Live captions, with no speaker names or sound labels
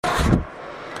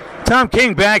Tom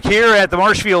King back here at the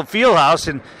Marshfield Fieldhouse,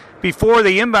 and before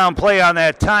the inbound play on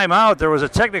that timeout, there was a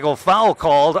technical foul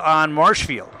called on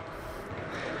Marshfield.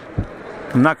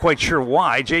 I'm not quite sure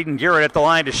why. Jaden Garrett at the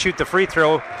line to shoot the free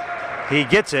throw. He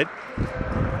gets it.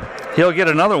 He'll get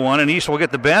another one, and East will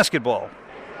get the basketball.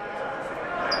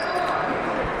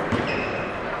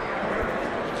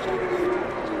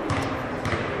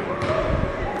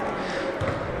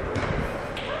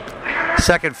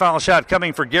 Second foul shot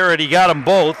coming for Garrett. He got them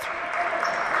both.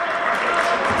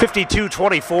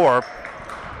 52-24.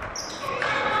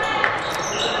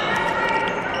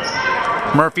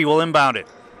 Murphy will inbound it.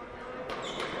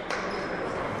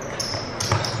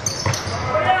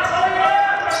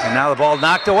 And now the ball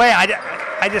knocked away.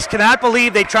 I just cannot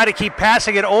believe they try to keep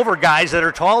passing it over guys that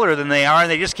are taller than they are, and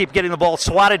they just keep getting the ball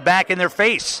swatted back in their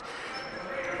face.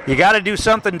 You got to do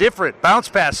something different. Bounce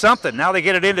pass, something. Now they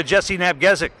get it into Jesse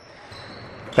Nabgezik.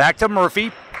 Back to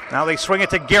Murphy. Now they swing it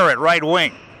to Garrett, right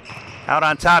wing. Out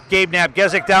on top, Gabe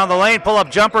Nabgezik down the lane.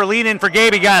 Pull-up jumper, lean in for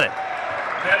Gabe. He got it.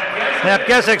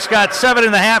 Nabgezik's got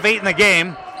 7.5, 8 in the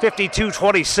game.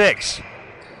 52-26.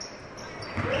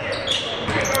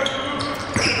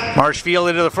 Marshfield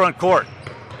into the front court.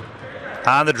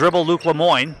 On the dribble, Luke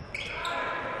Lemoyne.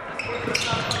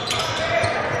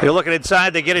 They're looking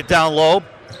inside. They get it down low.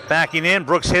 Backing in,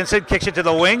 Brooks Hinson kicks it to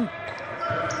the wing.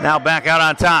 Now back out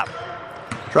on top.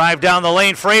 Drive down the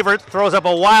lane. Fravert throws up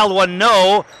a wild one.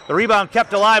 No. The rebound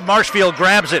kept alive. Marshfield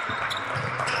grabs it.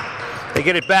 They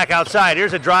get it back outside.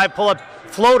 Here's a drive, pull-up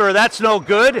floater. That's no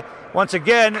good. Once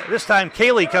again, this time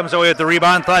Cayley comes away with the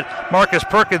rebound. Thought Marcus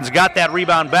Perkins got that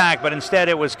rebound back, but instead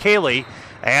it was Cayley.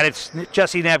 And it's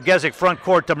Jesse Nabgezik front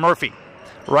court to Murphy.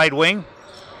 Right wing.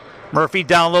 Murphy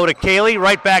down low to Cayley.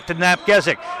 Right back to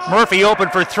Nabgezik. Murphy open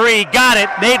for three. Got it.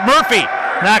 Nate Murphy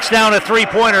knocks down a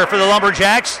three-pointer for the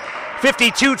Lumberjacks.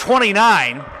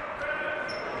 52-29.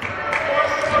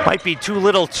 Might be too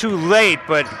little too late,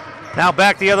 but now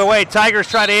back the other way. Tigers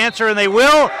try to answer, and they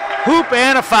will. Hoop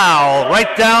and a foul.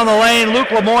 Right down the lane. Luke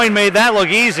Lemoyne made that look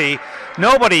easy.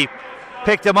 Nobody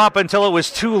picked him up until it was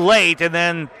too late, and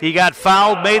then he got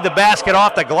fouled, made the basket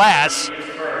off the glass.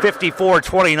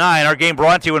 54-29. Our game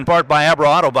brought to you in part by Abra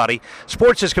Auto Body.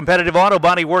 Sports is competitive. Auto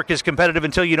body work is competitive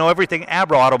until you know everything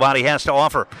Abra Auto Body has to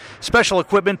offer. Special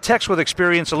equipment, techs with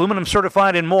experience, aluminum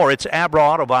certified, and more. It's Abra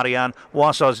Auto Body on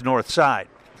Wausau's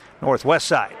northwest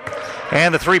side.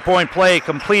 And the three-point play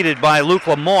completed by Luke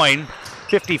Lemoyne.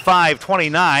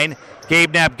 55-29.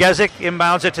 Gabe Nabgezik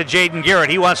inbounds it to Jaden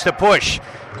Garrett. He wants to push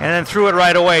and then threw it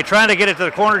right away. Trying to get it to the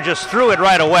corner, just threw it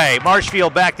right away.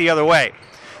 Marshfield back the other way.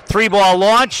 Three ball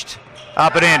launched,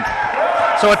 up and in.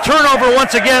 So a turnover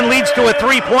once again leads to a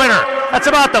three-pointer. That's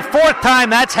about the fourth time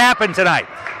that's happened tonight.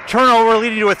 Turnover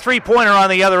leading to a three-pointer on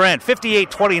the other end.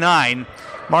 58-29,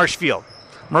 Marshfield.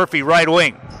 Murphy right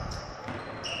wing.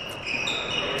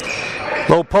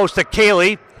 Low post to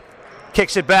Cayley.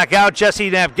 Kicks it back out.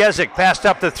 Jesse Nabgezik passed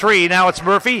up the three. Now it's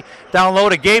Murphy. Down low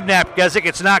to Gabe Nabgezik.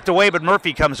 It's knocked away, but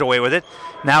Murphy comes away with it.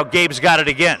 Now Gabe's got it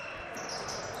again.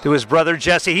 To his brother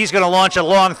Jesse. He's going to launch a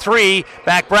long three.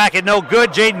 Back bracket, no good.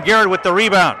 Jaden Garrett with the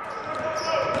rebound.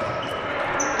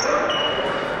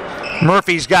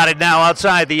 Murphy's got it now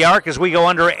outside the arc as we go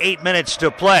under 8 minutes to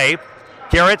play.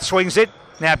 Garrett swings it.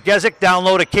 Nabgezik down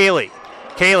low to Cayley.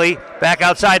 Cayley back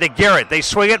outside to Garrett. They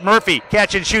swing it. Murphy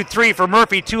catch and shoot three for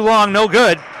Murphy. Too long, no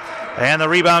good. And the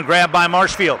rebound grabbed by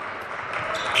Marshfield.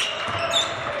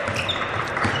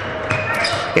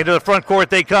 Into the front court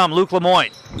they come. Luke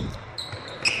Lemoyne.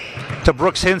 To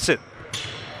Brooks Hinson.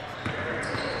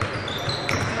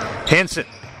 Hinson.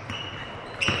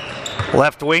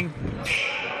 Left wing.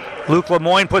 Luke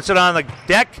Lemoyne puts it on the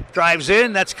deck. Drives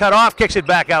in. That's cut off. Kicks it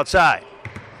back outside.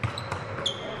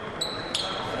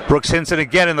 Brooks Hinson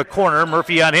again in the corner.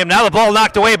 Murphy on him. Now the ball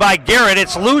knocked away by Garrett.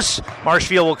 It's loose.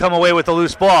 Marshfield will come away with the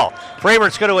loose ball.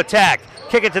 Fravert's going to attack.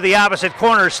 Kick it to the opposite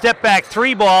corner. Step back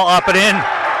three ball up and in.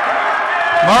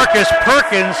 Marcus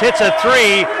Perkins hits a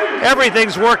three.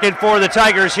 Everything's working for the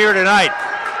Tigers here tonight.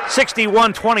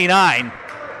 61-29.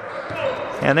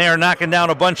 And they are knocking down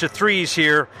a bunch of threes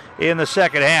here in the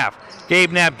second half.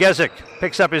 Gabe Nabgezik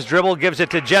picks up his dribble, gives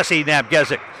it to Jesse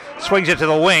Nabgezik. Swings it to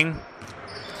the wing.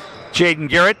 Jaden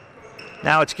Garrett.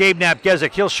 Now it's Gabe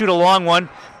Nabgezik. He'll shoot a long one.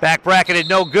 Back bracketed,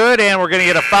 no good. And we're going to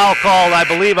get a foul called, I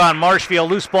believe, on Marshfield.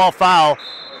 Loose ball foul.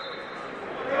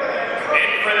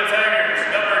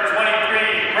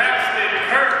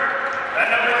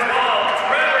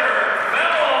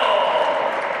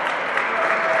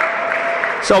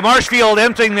 So Marshfield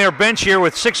emptying their bench here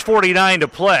with 6:49 to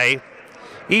play.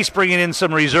 East bringing in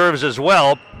some reserves as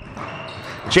well.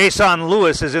 Jason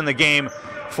Lewis is in the game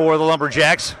for the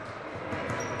Lumberjacks.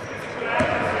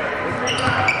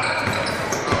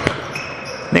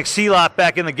 Nick Seeloff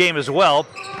back in the game as well.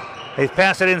 They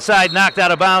pass it inside, knocked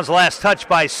out of bounds. Last touch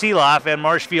by Seeloff, and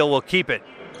Marshfield will keep it.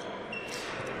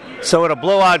 So in a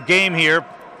blowout game here,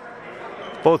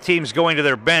 both teams going to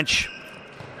their bench.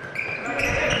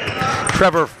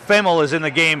 Trevor Fimmel is in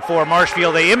the game for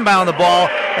Marshfield. They inbound the ball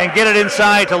and get it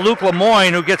inside to Luke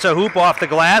Lemoyne, who gets a hoop off the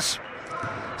glass.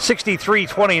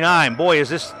 63-29. Boy, is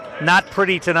this not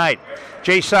pretty tonight.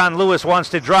 Jason Lewis wants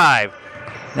to drive.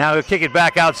 Now he'll kick it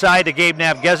back outside to Gabe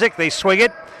Nabgezik. They swing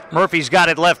it. Murphy's got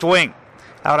it left wing.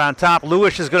 Out on top,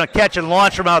 Lewis is going to catch and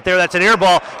launch from out there. That's an air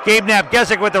ball. Gabe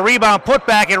Nabgezik with the rebound, put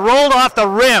back. It rolled off the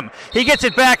rim. He gets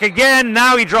it back again.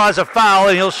 Now he draws a foul,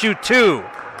 and he'll shoot two.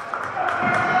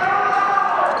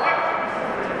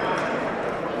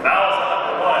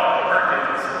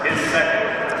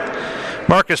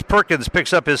 Marcus Perkins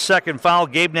picks up his second foul.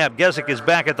 Gabe Nabgezik is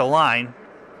back at the line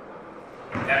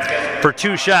for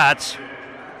two shots.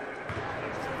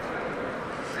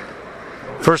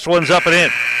 First one's up and in.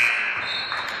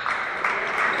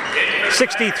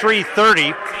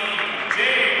 63-30.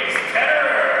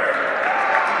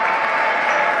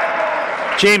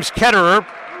 James Ketterer,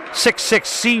 6'6"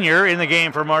 senior in the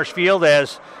game for Marshfield,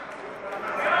 as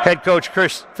head coach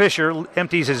Chris Fisher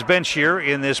empties his bench here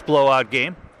in this blowout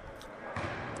game.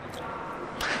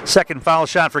 Second foul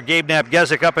shot for Gabe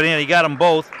Nabgezik, up and in. He got them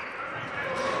both.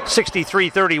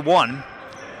 63-31.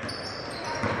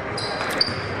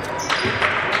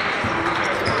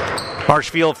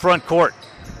 Marshfield front court.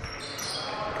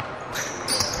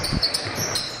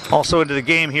 Also into the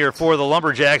game here for the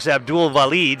Lumberjacks, Abdul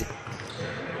Walid.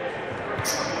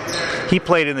 He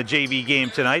played in the JV game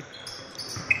tonight.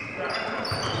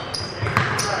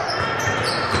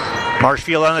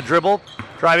 Marshfield on the dribble.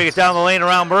 Driving it down the lane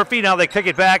around Murphy. Now they kick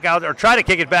it back out, or try to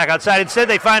kick it back outside. Instead,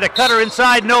 they find a cutter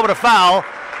inside. No, but a foul.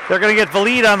 They're going to get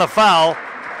Valide on the foul.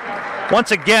 Once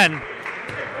again,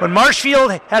 when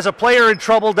Marshfield has a player in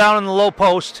trouble down in the low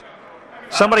post,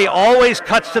 somebody always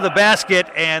cuts to the basket,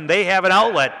 and they have an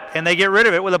outlet, and they get rid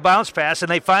of it with a bounce pass, and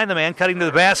they find the man cutting to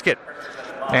the basket.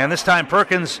 And this time,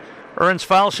 Perkins earns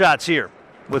foul shots here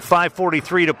with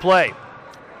 5:43 to play.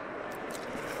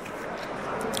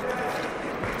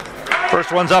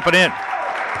 First one's up and in.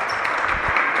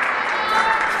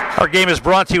 Our game is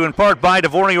brought to you in part by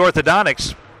Dvorny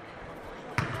Orthodontics.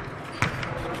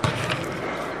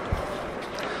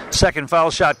 Second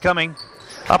foul shot coming.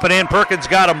 Up and in. Perkins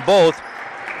got them both.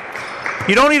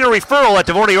 You don't need a referral at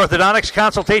Dvorny Orthodontics.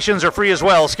 Consultations are free as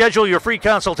well. Schedule your free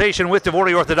consultation with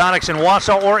Dvorny Orthodontics in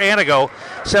Wausau or Antigo.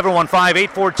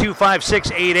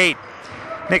 715-842-5688.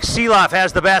 Nick Seeloff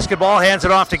has the basketball. Hands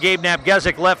it off to Gabe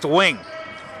Nabgezik, left wing.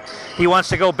 He wants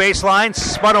to go baseline,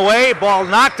 spun away, ball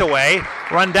knocked away,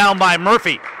 run down by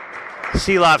Murphy.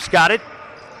 Seeloff's got it,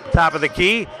 top of the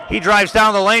key. He drives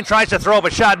down the lane, tries to throw up a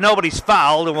shot. Nobody's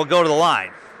fouled, and will go to the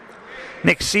line.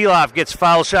 Nick Seeloff gets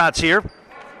foul shots here.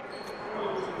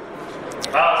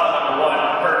 Foul number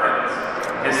 1,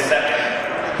 Perkins, his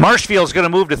second. Marshfield's going to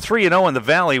move to 3-0 in the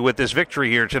Valley with this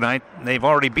victory here tonight. They've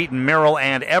already beaten Merrill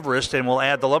and Everest, and will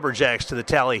add the Lumberjacks to the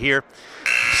tally here.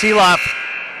 Seeloff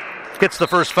gets the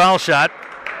first foul shot.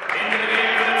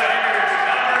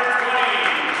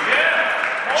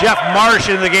 Jeff Marsh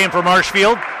in the game for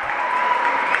Marshfield.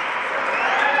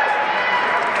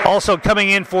 Also coming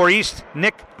in for East,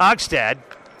 Nick Ogstad.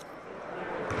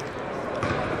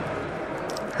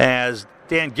 As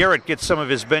Dan Garrett gets some of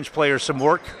his bench players some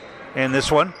work in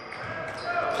this one.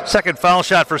 Second foul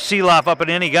shot for Seeloff, up and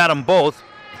in. He got them both.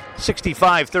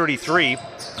 65-33.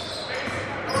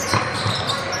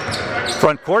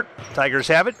 Front court, Tigers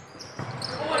have it.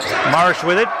 Marsh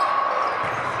with it.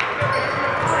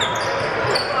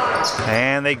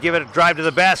 And they give it a drive to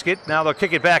the basket. Now they'll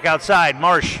kick it back outside.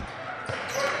 Marsh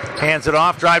hands it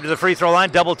off, drive to the free throw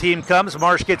line. Double team comes.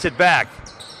 Marsh gets it back.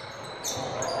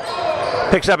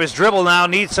 Picks up his dribble now,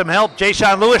 needs some help.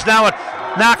 Jason Lewis now a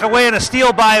knock away and a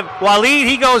steal by Walid.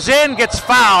 He goes in, gets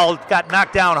fouled, got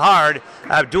knocked down hard.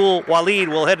 Abdul Walid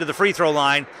will head to the free throw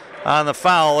line on the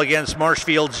foul against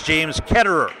Marshfield's James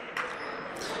Ketterer.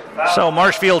 So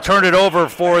Marshfield turned it over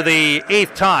for the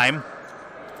 8th time,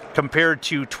 compared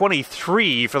to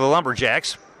 23 for the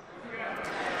Lumberjacks.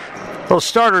 Those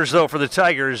starters, though, for the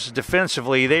Tigers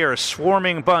defensively, they are a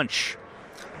swarming bunch.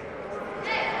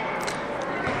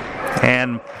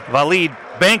 And Walid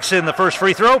banks in the first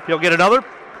free throw. He'll get another.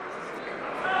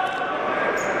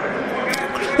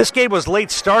 This game was late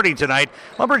starting tonight.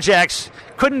 Lumberjacks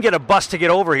couldn't get a bus to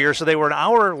get over here, so they were an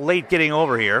hour late getting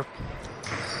over here.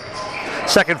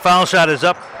 Second foul shot is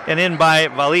up and in by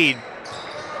Walid.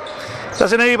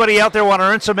 Doesn't anybody out there want to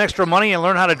earn some extra money and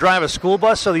learn how to drive a school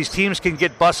bus so these teams can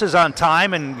get buses on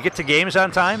time and get to games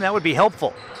on time? That would be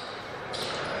helpful.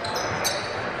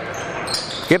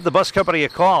 Give the bus company a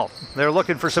call. They're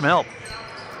looking for some help.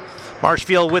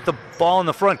 Marshfield with the ball in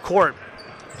the front court.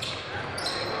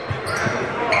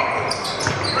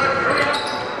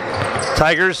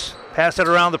 Tigers pass it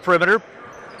around the perimeter.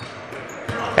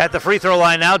 At the free throw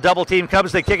line now, double team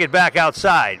comes, they kick it back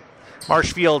outside.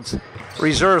 Marshfield's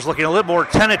reserves looking a little more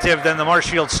tentative than the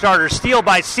Marshfield starters. Steal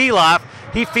by Seeloff.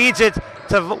 He feeds it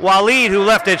to Waleed, who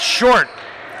left it short.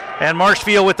 And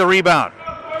Marshfield with the rebound.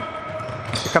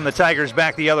 Here come the Tigers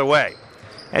back the other way.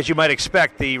 As you might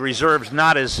expect, the reserves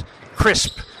not as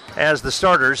crisp as the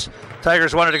starters.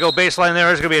 Tigers wanted to go baseline there.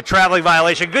 There's going to be a traveling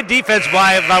violation. Good defense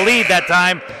by Waleed that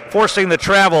time, forcing the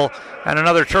travel, and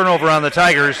another turnover on the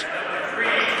Tigers.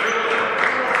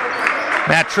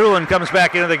 Matt Trulin comes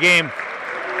back into the game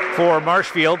for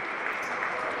Marshfield.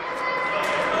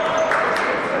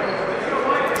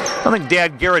 I don't think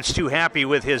Dad Garrett's too happy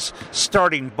with his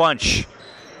starting bunch.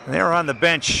 They're on the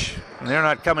bench, and they're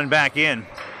not coming back in.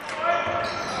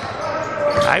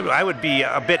 I would be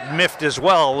a bit miffed as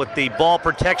well with the ball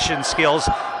protection skills.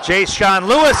 Jason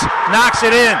Lewis knocks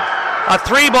it in. A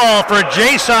 3-ball for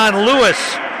Jason Lewis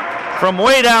from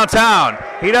way downtown.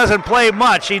 He doesn't play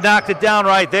much. He knocked it down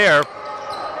right there.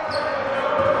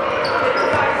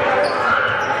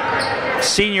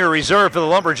 Senior reserve for the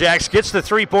Lumberjacks gets the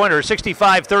three-pointer,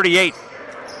 65-38.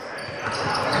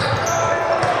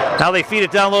 Now they feed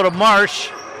it down low to Marsh.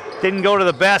 Didn't go to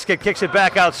the basket, kicks it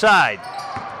back outside.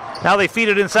 Now they feed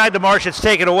it inside to Marsh, it's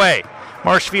taken away.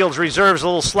 Marshfield's reserves a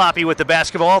little sloppy with the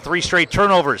basketball, 3 straight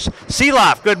turnovers.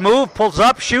 Seeloff, good move, pulls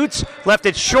up, shoots, left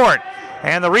it short.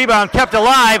 And the rebound kept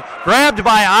alive, grabbed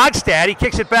by Ogstad. He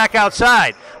kicks it back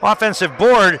outside. Offensive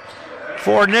board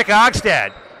for Nick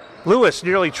Ogstad. Lewis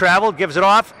nearly traveled, gives it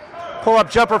off.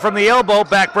 Pull-up jumper from the elbow,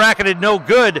 back bracketed, no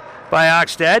good by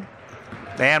Ogstad.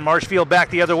 And Marshfield back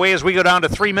the other way as we go down to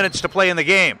 3 minutes to play in the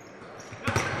game.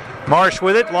 Marsh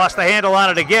with it, lost the handle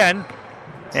on it again,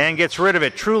 and gets rid of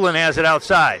it. Trulin has it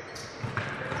outside.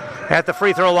 At the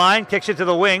free throw line, kicks it to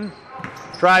the wing.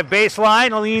 Drive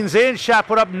baseline, leans in, shot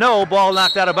put up, no. Ball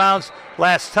knocked out of bounds,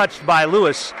 last touched by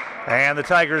Lewis, and the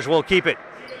Tigers will keep it.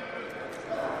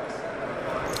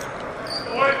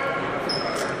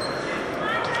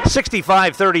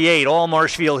 (65-38), all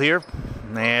Marshfield here.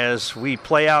 As we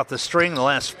play out the string, the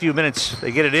last few minutes,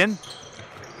 they get it in.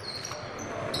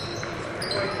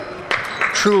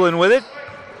 Trulin with it.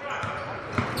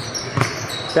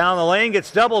 Down the lane,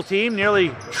 gets double teamed, nearly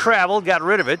traveled, got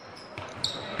rid of it.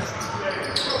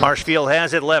 Marshfield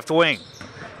has it left wing.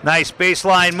 Nice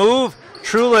baseline move.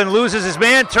 Trulin loses his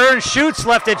man, turns, shoots,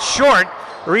 left it short.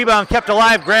 Rebound kept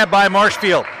alive, grabbed by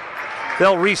Marshfield.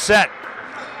 They'll reset.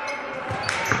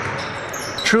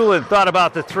 Trulin thought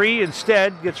about the three,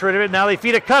 instead gets rid of it. Now they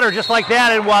feed a cutter just like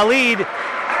that, and Waleed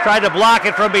tried to block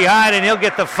it from behind, and he'll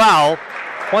get the foul.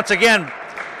 Once again,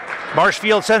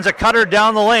 Marshfield sends a cutter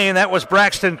down the lane. That was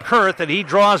Braxton Kurth, and he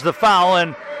draws the foul,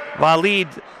 and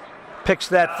Waleed picks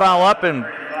that foul up. And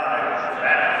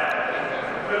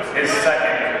his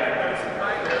second.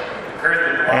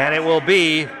 And it will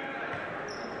be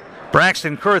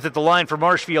Braxton Kurth at the line for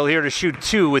Marshfield here to shoot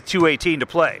 2 with 2:18 to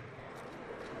play.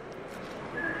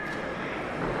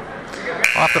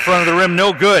 Off the front of the rim,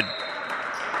 no good.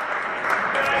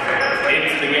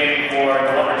 Into the game for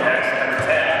the Lumberjacks,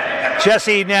 number 10.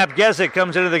 Jesse Napgezik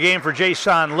comes into the game for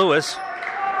Jason Lewis.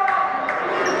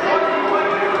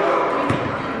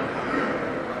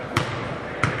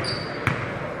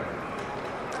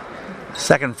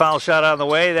 Second foul shot on the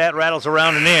way. That rattles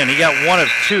around and in. He got 1 of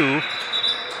 2.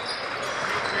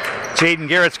 Jaden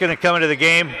Garrett's going to come into the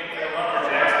game.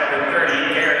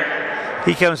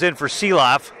 He comes in for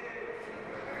Seeloff.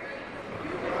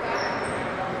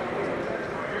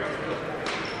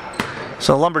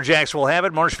 So Lumberjacks will have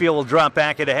it. Marshfield will drop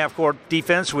back into half-court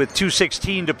defense with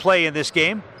 2:16 to play in this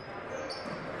game.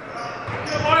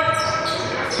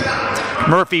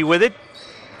 Murphy with it.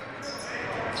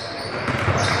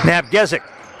 Napgezik.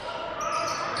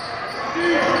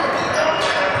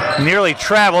 Nearly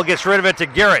traveled, gets rid of it to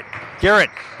Garrett.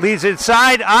 Garrett leads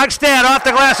inside. Ogstad off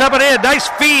the glass, up and in. Nice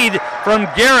feed from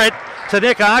Garrett to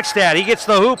Nick Ogstad. He gets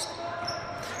the hoop.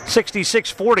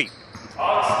 66-40.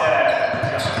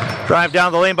 Drive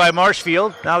down the lane by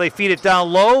Marshfield. Now they feed it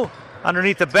down low,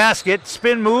 underneath the basket.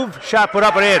 Spin move, shot put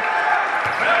up and in.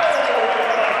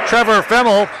 Trevor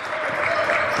Femmel,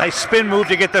 nice spin move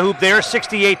to get the hoop there,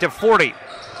 68-40.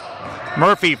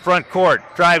 Murphy, front court,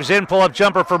 drives in, pull-up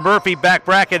jumper for Murphy, back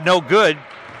bracket, no good.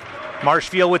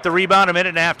 Marshfield with the rebound, 1.5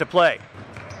 minutes to play.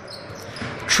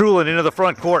 Trulin into the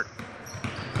front court.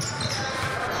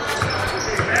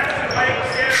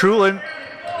 Trulin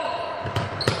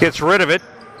gets rid of it.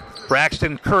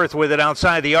 Braxton Kurth with it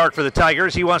outside the arc for the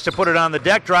Tigers. He wants to put it on the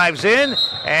deck, drives in,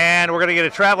 and we're going to get a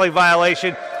traveling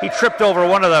violation. He tripped over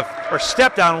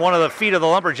stepped on one of the feet of the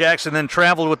Lumberjacks and then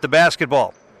traveled with the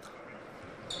basketball.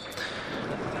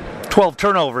 12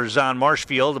 turnovers on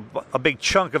Marshfield. A big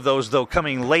chunk of those, though,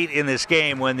 coming late in this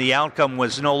game when the outcome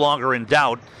was no longer in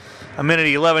doubt.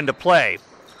 1:11 to play.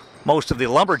 Most of the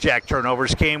Lumberjack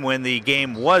turnovers came when the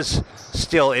game was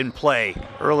still in play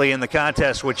early in the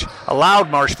contest, which allowed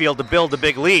Marshfield to build a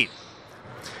big lead.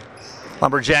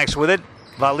 Lumberjacks with it.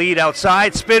 Valid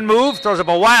outside, spin move, throws up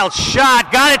a wild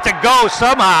shot, got it to go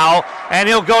somehow, and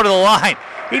he'll go to the line.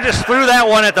 He just threw that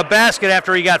one at the basket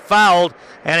after he got fouled,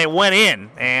 and it went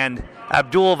in. And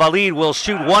Abdul Valid will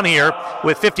shoot one here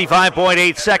with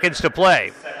 55.8 seconds to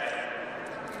play.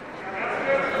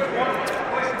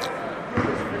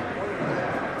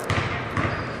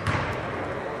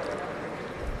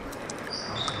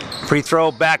 Free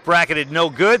throw back bracketed, no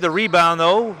good. The rebound,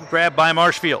 though, grabbed by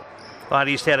Marshfield. Thought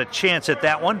East had a chance at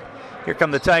that one. Here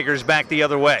come the Tigers back the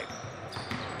other way.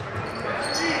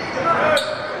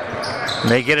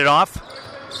 They get it off.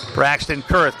 Braxton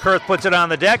Kurth. Kurth puts it on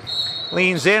the deck.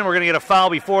 Leans in. We're going to get a foul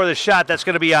before the shot. That's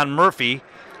going to be on Murphy.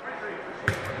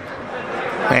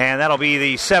 And that'll be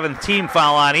the 7th team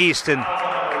foul on East. And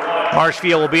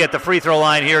Marshfield will be at the free throw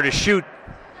line here to shoot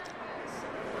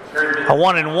a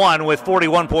 1-and-1 with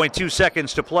 41.2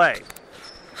 seconds to play.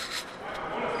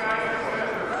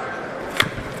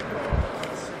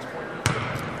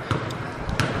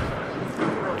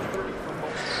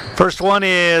 First one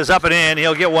is up and in.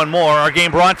 He'll get one more. Our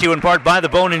game brought to you in part by the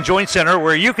Bone and Joint Center,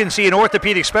 where you can see an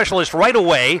orthopedic specialist right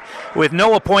away with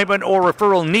no appointment or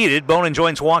referral needed. Bone and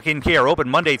Joint's walk-in care, open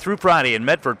Monday through Friday in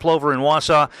Medford, Plover, and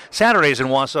Wausau. Saturdays in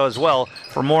Wausau as well.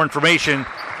 For more information,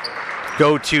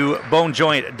 go to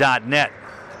bonejoint.net.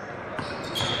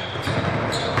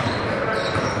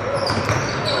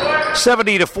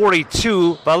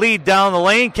 70-42. Valid down the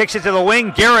lane, kicks it to the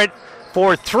wing. Garrett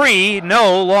for three.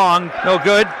 No, long, no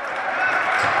good.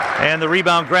 And the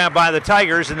rebound grabbed by the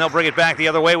Tigers, and they'll bring it back the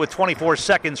other way with 24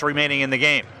 seconds remaining in the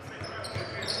game.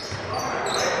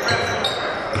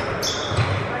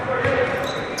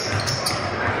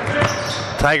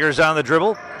 Tigers on the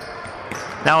dribble.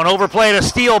 Now an overplay to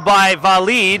steal by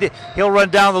Valid. He'll run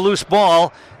down the loose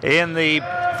ball in the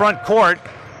front court.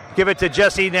 Give it to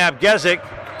Jesse Nabgezik.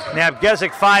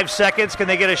 Nabgezik, 5 seconds. Can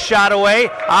they get a shot away?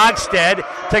 Ogstead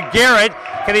to Garrett.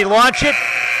 Can he launch it?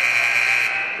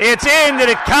 It's in. Did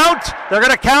it count? They're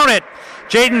going to count it.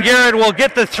 Jaden Garrett will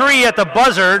get the three at the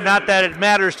buzzer. Not that it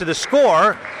matters to the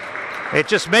score. It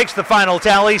just makes the final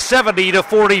tally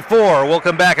 70-44. We'll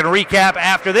come back and recap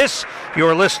after this.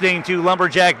 You're listening to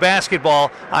Lumberjack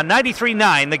basketball on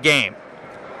 93.9 The Game.